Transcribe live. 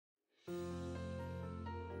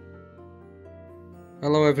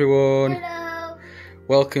Hello everyone. Hello.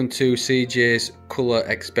 Welcome to CJ's colour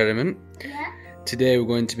experiment. Yeah. Today we're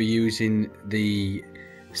going to be using the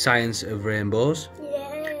Science of Rainbows,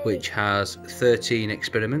 Yay. which has 13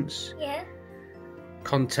 experiments, Yeah.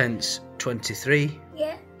 contents 23,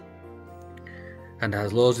 Yeah. and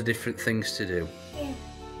has loads of different things to do. Yeah.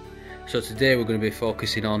 So today we're going to be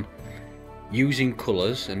focusing on using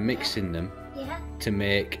colours and mixing them Yeah. to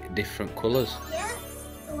make different colours. Yeah.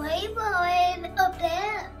 Rainbow in up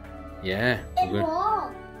there. Yeah, In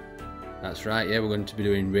wall. that's right. Yeah, we're going to be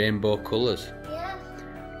doing rainbow colours. Yeah.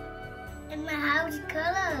 And my house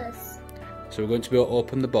colours. So we're going to be able to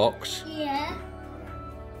open the box. Yeah.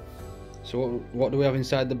 So what do we have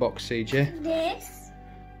inside the box, CJ? This.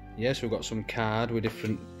 Yes, we've got some card with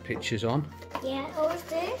different pictures on. Yeah. What's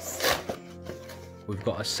this? We've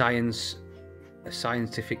got a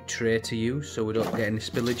scientific tray to use so we don't get any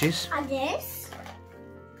spillages. And this.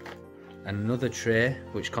 And another tray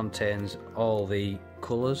which contains all the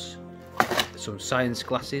colours, some science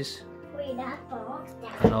glasses, Read that box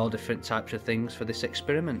down. and all different types of things for this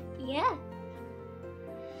experiment. Yeah.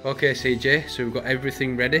 Okay, CJ, so we've got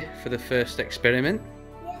everything ready for the first experiment.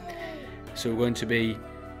 Yay. So we're going to be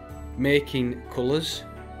making colours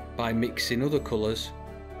by mixing other colours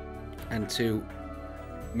and to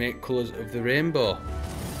make colours of the rainbow.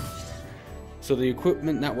 So the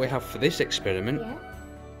equipment that we have for this experiment Yeah.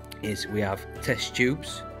 is we have test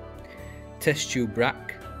tubes, test tube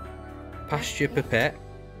rack, pasture pipette,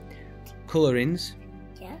 colourings,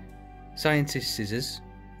 Yeah. scientist scissors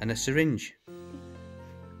and a syringe.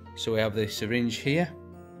 So we have the syringe here,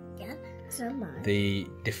 Yeah. So much. the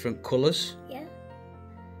different colours, Yeah.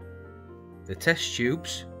 the test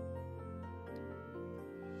tubes,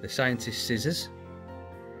 the scientist scissors,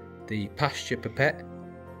 the pasture pipette.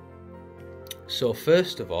 So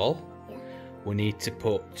first of all, Yeah. we need to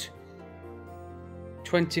put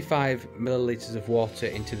 25 millilitres of water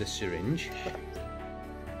into the syringe.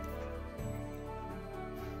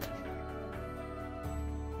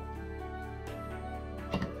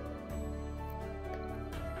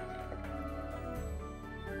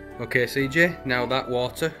 Okay, CJ, now that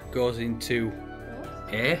water goes into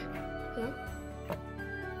A. Yeah.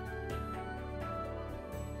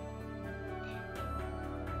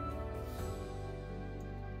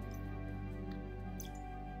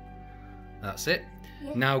 That's it.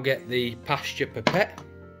 Yeah. Now get the pasture pipette.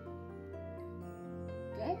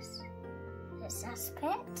 This. This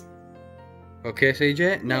aspect. Okay,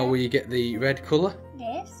 CJ, now Yeah. we get the red colour.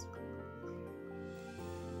 This.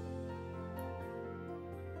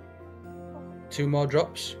 2 more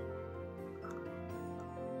drops.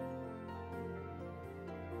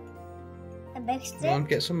 I mixed Go on, it.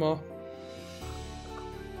 get some more.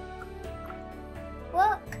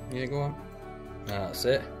 Look. Yeah, go on. That's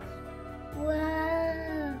it.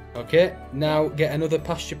 Wow. Okay, now get another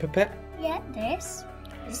pasture pipette. Yeah, this.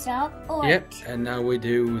 This all orange. Yep, and now we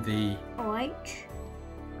do the Orange.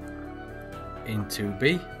 into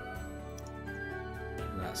B.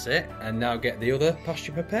 That's it. And now get the other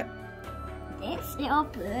pasture pipette. This little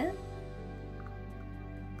blue.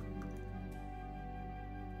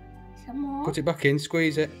 Some more. Put it back in,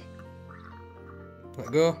 squeeze it.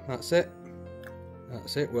 Let go, that's it.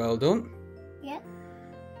 That's it, well done. Yeah.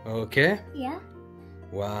 Okay. Yeah.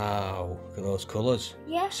 Wow, look at those colours.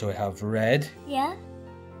 Yeah. So we have red, Yeah.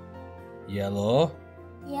 yellow,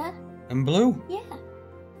 Yeah. and blue. Yeah.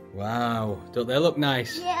 Wow, don't they look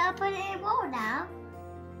nice? Yeah, I'll put it in more now.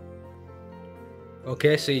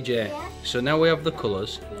 Okay, CJ. Yeah. So now we have the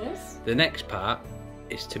colours. This. The next part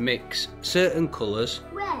is to mix certain colours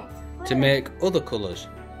Red. to make other colours.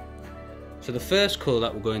 So the first colour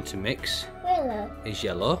that we're going to mix Willow. is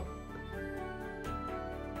yellow.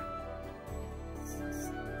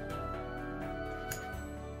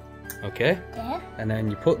 Okay, There. and then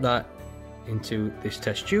you put that into this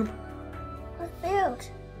test tube. It's filled.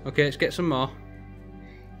 Okay, let's get some more.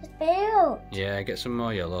 It's filled. Yeah, get some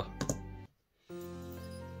more yellow.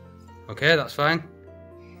 Okay, that's fine.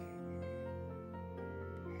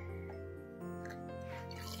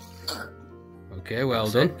 Okay, well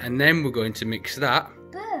done. And then we're going to mix that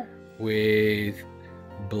Blue. with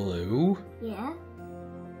blue. Yeah.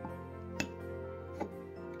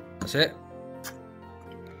 That's it.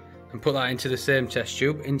 And put that into the same test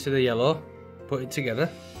tube, into the yellow. Put it together.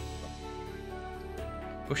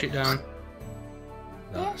 Push it down.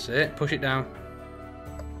 That's it. Push it down.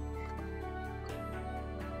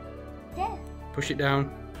 There. Push it down.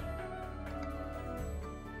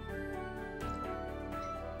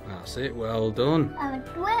 That's it. Well done. And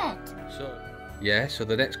red. So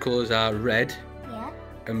the next colours are red Yeah.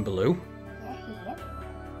 and blue. Yeah, here.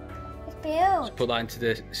 It's build. Put that into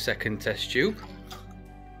the second test tube.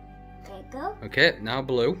 There you go. Okay, now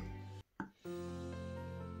blue.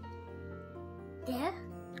 There.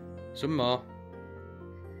 Some more.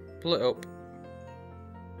 Pull it up.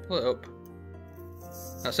 Pull it up.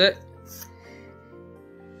 That's it.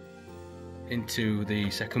 Into the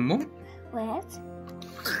second one. Red.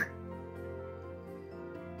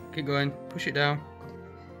 Keep going. Push it down.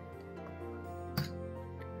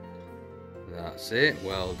 That's it.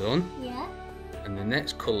 Well done. Yeah. And the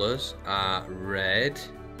next colours are red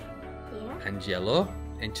Yeah. and yellow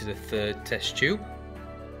into the third test tube.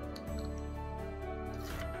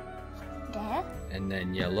 There. And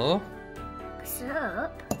then yellow. Push it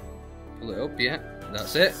up. Pull it up, yeah.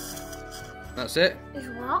 That's it. That's it. It's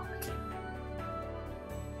locked.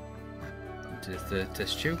 Into the third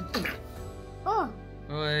test tube. Oh.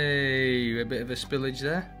 Hey, a bit of a spillage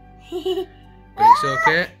there. But it's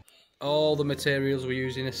okay. All the materials we're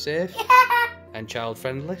using are safe and child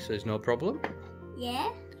friendly, so there's no problem. Yeah.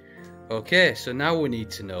 Okay, so now we need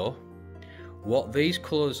to know what these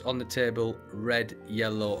colours on the table, red,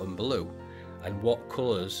 yellow and blue, and what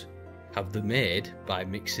colours have they made by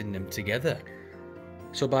mixing them together.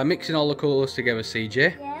 So by mixing all the colours together,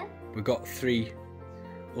 CJ, Yeah. we've got 3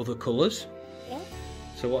 other colours. Yeah.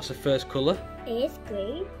 So what's the first colour? It's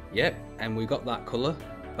green. Yep, and we got that colour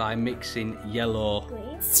by mixing yellow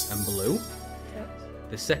Green. and blue.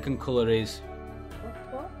 The second colour is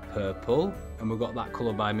Purple. purple, and we got that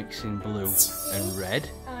colour by mixing blue and red.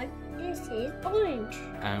 And this is orange.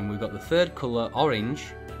 And we got the third colour, orange,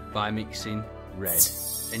 by mixing red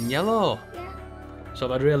and yellow. Yeah. So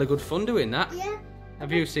I've had really good fun doing that. Yeah.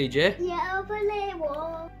 Have you, CJ? Yeah, open it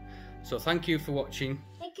wall. So thank you for watching,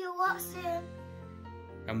 Thank you, Watson.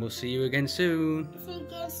 and we'll see you again soon. See you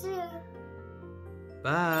again soon.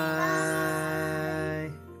 Bye.